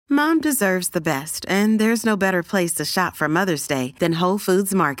Mom deserves the best, and there's no better place to shop for Mother's Day than Whole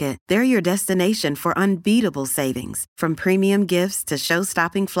Foods Market. They're your destination for unbeatable savings, from premium gifts to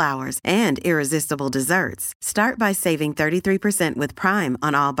show-stopping flowers and irresistible desserts. Start by saving 33% with Prime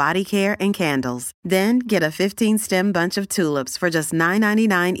on all body care and candles. Then get a 15-stem bunch of tulips for just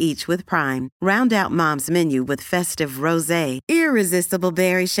 $9.99 each with Prime. Round out Mom's menu with festive rosé, irresistible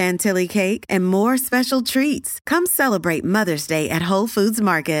berry chantilly cake, and more special treats. Come celebrate Mother's Day at Whole Foods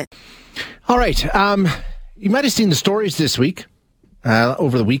Market. All right. You might have seen the stories this week,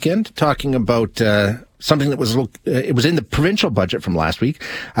 over the weekend, talking about something that was it was in the provincial budget from last week.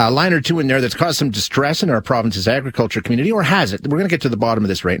 A line or two in there that's caused some distress in our province's agriculture community, or has it? We're going to get to the bottom of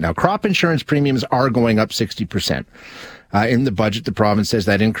this right now. Crop insurance premiums are going up 60%. In the budget, the province says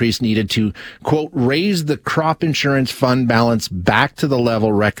that increase needed to, quote, raise the crop insurance fund balance back to the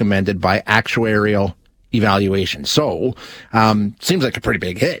level recommended by actuarial evaluation. So, seems like a pretty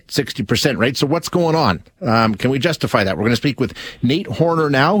big hit, 60%, right? So what's going on? Can we justify that? We're going to speak with Nate Horner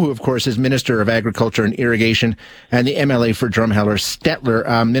now, who of course is Minister of Agriculture and Irrigation and the MLA for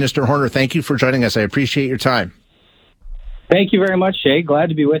Drumheller-Stettler. Minister Horner, thank you for joining us. I appreciate your time. Thank you very much, Shay. Glad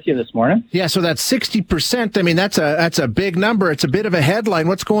to be with you this morning. Yeah, so that's 60%. I mean, that's a big number. It's a bit of a headline.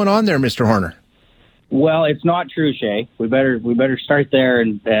 What's going on there, Mr. Horner? Well, it's not true, Shay. We better start there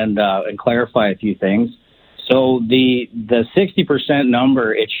and clarify a few things. So the 60%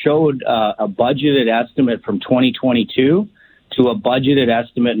 number, it showed a budgeted estimate from 2022 to a budgeted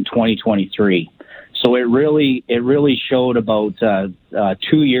estimate in 2023. So it really showed about 2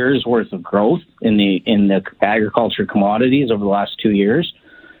 years worth of growth in the agriculture commodities over the last 2 years.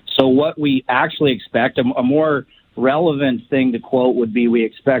 So what we actually expect, a more relevant thing to quote would be, we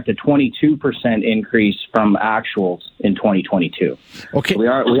expect a 22% increase from actuals in 2022. Okay, so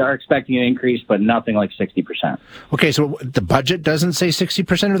we are expecting an increase, but nothing like 60%. Okay, so the budget doesn't say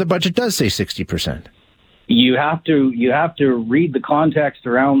 60%, or the budget does say 60%? You have to read the context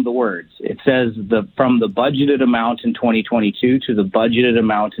around the words. It says from the budgeted amount in 2022 to the budgeted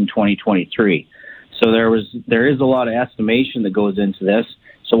amount in 2023. So there is a lot of estimation that goes into this.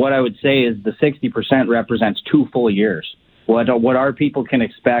 So what I would say is the 60% represents 2 full years. What our people can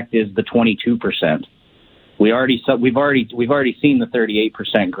expect is the 22%. We've already seen the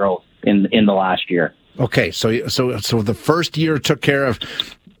 38% growth in the last year. Okay, so the first year took care of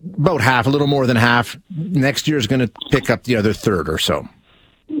about half, a little more than half. Next year is going to pick up the other third or so.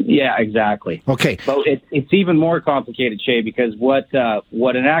 Yeah, exactly. Okay. But it's even more complicated, Shay, because what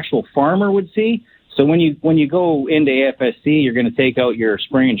an actual farmer would see. So when you go into AFSC, you're going to take out your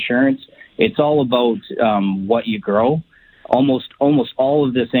spring insurance. It's all about what you grow. Almost all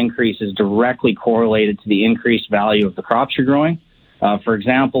of this increase is directly correlated to the increased value of the crops you're growing. For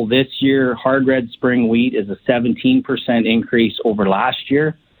example, this year, hard red spring wheat is a 17% increase over last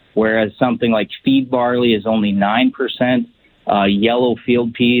year, whereas something like feed barley is only 9%, yellow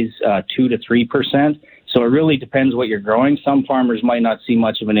field peas 2 to 3%. So it really depends what you're growing. Some farmers might not see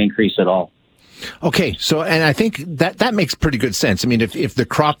much of an increase at all. Okay, so, and I think that makes pretty good sense. I mean, if the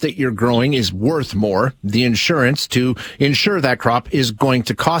crop that you're growing is worth more, the insurance to insure that crop is going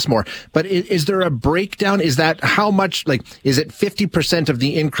to cost more. But is there a breakdown? Is that how much, like, is it 50% of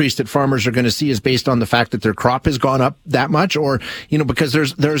the increase that farmers are going to see is based on the fact that their crop has gone up that much? Or, because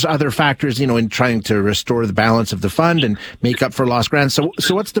there's other factors, in trying to restore the balance of the fund and make up for lost grants. So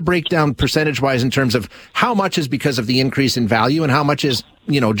what's the breakdown percentage-wise in terms of how much is because of the increase in value and how much is,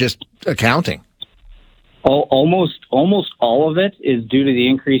 just accounting? Almost all of it is due to the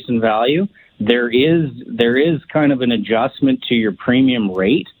increase in value. There is kind of an adjustment to your premium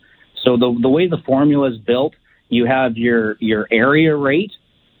rate. So the way the formula is built, you have your area rate,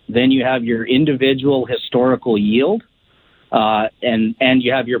 then you have your individual historical yield, and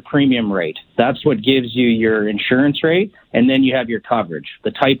you have your premium rate. That's what gives you your insurance rate, and then you have your coverage,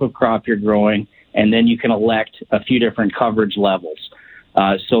 the type of crop you're growing, and then you can elect a few different coverage levels.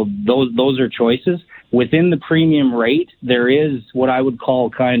 So those are choices. Within the premium rate, there is what I would call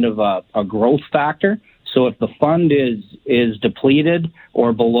kind of a growth factor. So if the fund is depleted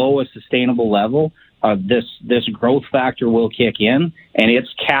or below a sustainable level, this growth factor will kick in, and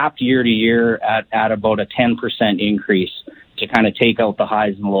it's capped year to year at about a 10% increase to kind of take out the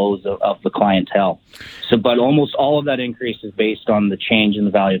highs and lows of the clientele. So, but almost all of that increase is based on the change in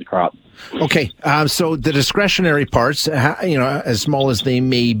the value of the crop. Okay, so the discretionary parts, as small as they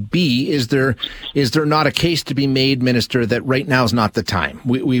may be, is there not a case to be made, Minister, that right now is not the time?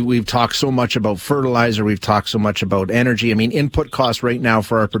 We've talked so much about fertilizer, we've talked so much about energy. I mean, input costs right now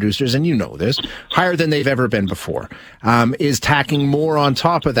for our producers, and you know this, higher than they've ever been before. Is tacking more on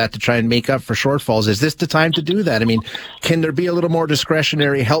top of that to try and make up for shortfalls? Is this the time to do that? I mean, can there there be a little more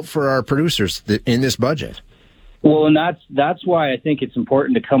discretionary help for our producers in this budget? Well, and that's why I think it's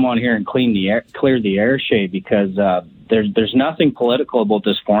important to come on here and clear the air, Shay, because there's nothing political about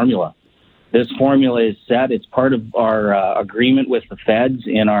this formula. This formula is set. It's part of our agreement with the feds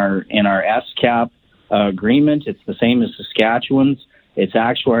in our SCAP agreement. It's the same as Saskatchewan's. It's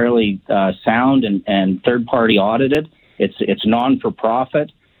actuarially sound and third-party audited. It's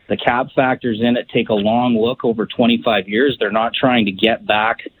non-for-profit. The cap factors in it take a long look over 25 years. They're not trying to get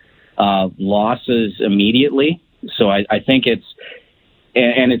back losses immediately. So I think it's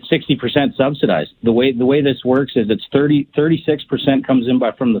 60% subsidized. The way this works is it's 36% comes in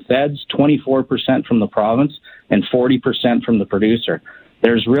from the feds, 24% from the province, and 40% from the producer.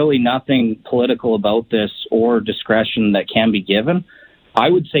 There's really nothing political about this or discretion that can be given. I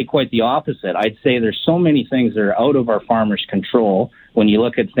would say quite the opposite. I'd say there's so many things that are out of our farmers' control. When you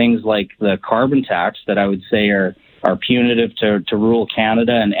look at things like the carbon tax that I would say are punitive to rural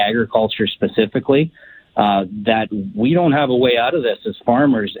Canada and agriculture specifically, that we don't have a way out of this as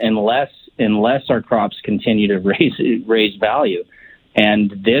farmers unless our crops continue to raise value.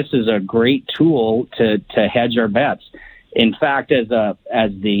 And this is a great tool to hedge our bets. In fact, as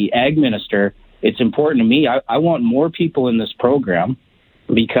the ag minister, it's important to me. I want more people in this program,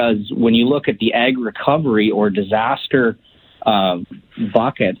 because when you look at the ag recovery or disaster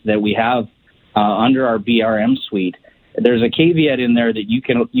bucket that we have under our BRM suite, there's a caveat in there that you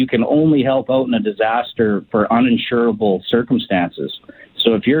can only help out in a disaster for uninsurable circumstances.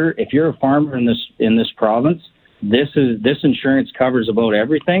 So if you're a farmer in this province, this insurance covers about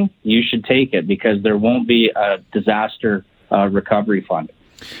everything. You should take it, because there won't be a disaster recovery fund.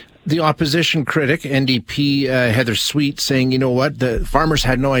 The opposition critic, NDP Heather Sweet, saying, you know what, the farmers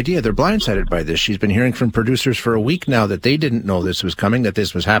had no idea. They're blindsided by this. She's been hearing from producers for a week now that they didn't know this was coming, that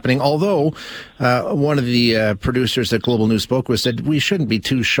this was happening. Although one of the producers that Global News spoke with said we shouldn't be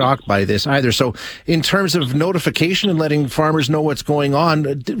too shocked by this either. So in terms of notification and letting farmers know what's going on,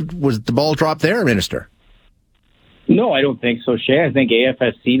 was the ball dropped there, Minister? No, I don't think so, Shay. I think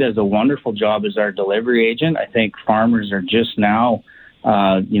AFSC does a wonderful job as our delivery agent. I think farmers are just now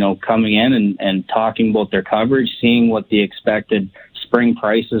coming in and talking about their coverage, seeing what the expected spring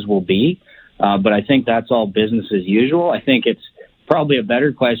prices will be. But I think that's all business as usual. I think it's probably a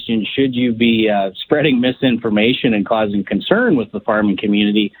better question, should you be spreading misinformation and causing concern with the farming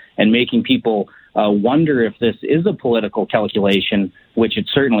community and making people wonder if this is a political calculation, which it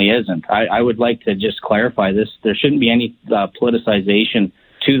certainly isn't. I would like to just clarify this. There shouldn't be any politicization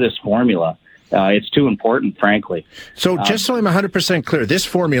to this formula. It's too important, frankly. So just so I'm 100% clear, this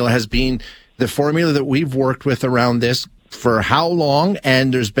formula has been the formula that we've worked with around this for how long?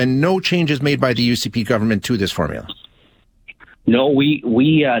 And there's been no changes made by the UCP government to this formula? No,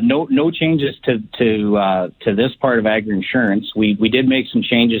 no changes to this part of agri-insurance. We did make some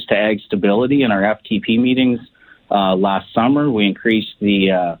changes to ag stability in our FTP meetings last summer. We increased the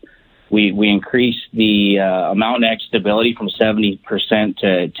amount in ag stability from 70%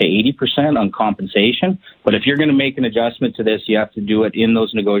 to 80% on compensation. But if you're going to make an adjustment to this, you have to do it in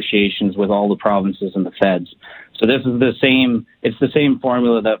those negotiations with all the provinces and the feds. So this is it's the same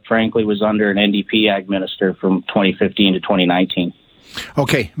formula that frankly was under an NDP ag minister from 2015 to 2019.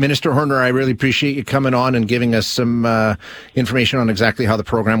 Okay, Minister Horner, I really appreciate you coming on and giving us some information on exactly how the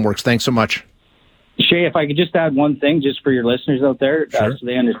program works. Thanks so much. Shay, if I could just add one thing just for your listeners out there, sure. So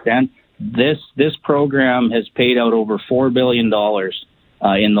they understand. This program has paid out over $4 billion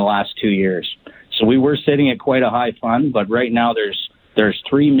in the last 2 years. So we were sitting at quite a high fund, but right now there's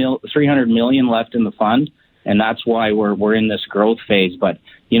 $300 million left in the fund, and that's why we're in this growth phase. But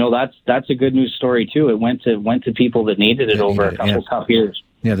that's a good news story too. It went to people that needed it over a couple tough years.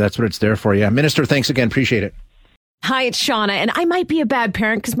 Yeah, that's what it's there for. Yeah, Minister, thanks again. Appreciate it. Hi, it's Shauna, and I might be a bad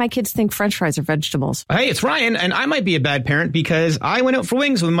parent because my kids think French fries are vegetables. Hey, it's Ryan, and I might be a bad parent because I went out for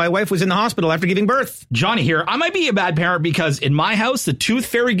wings when my wife was in the hospital after giving birth. Johnny here. I might be a bad parent because in my house, the tooth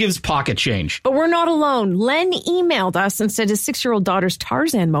fairy gives pocket change. But we're not alone. Len emailed us and said his 6-year-old daughter's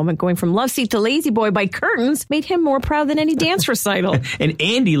Tarzan moment going from love seat to lazy boy by curtains made him more proud than any dance recital. And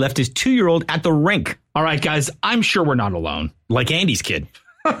Andy left his 2-year-old at the rink. All right, guys, I'm sure we're not alone. Like Andy's kid.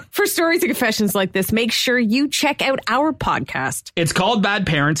 For stories and confessions like this, make sure you check out our podcast. It's called Bad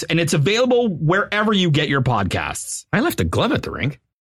Parents, and it's available wherever you get your podcasts. I left a glove at the rink.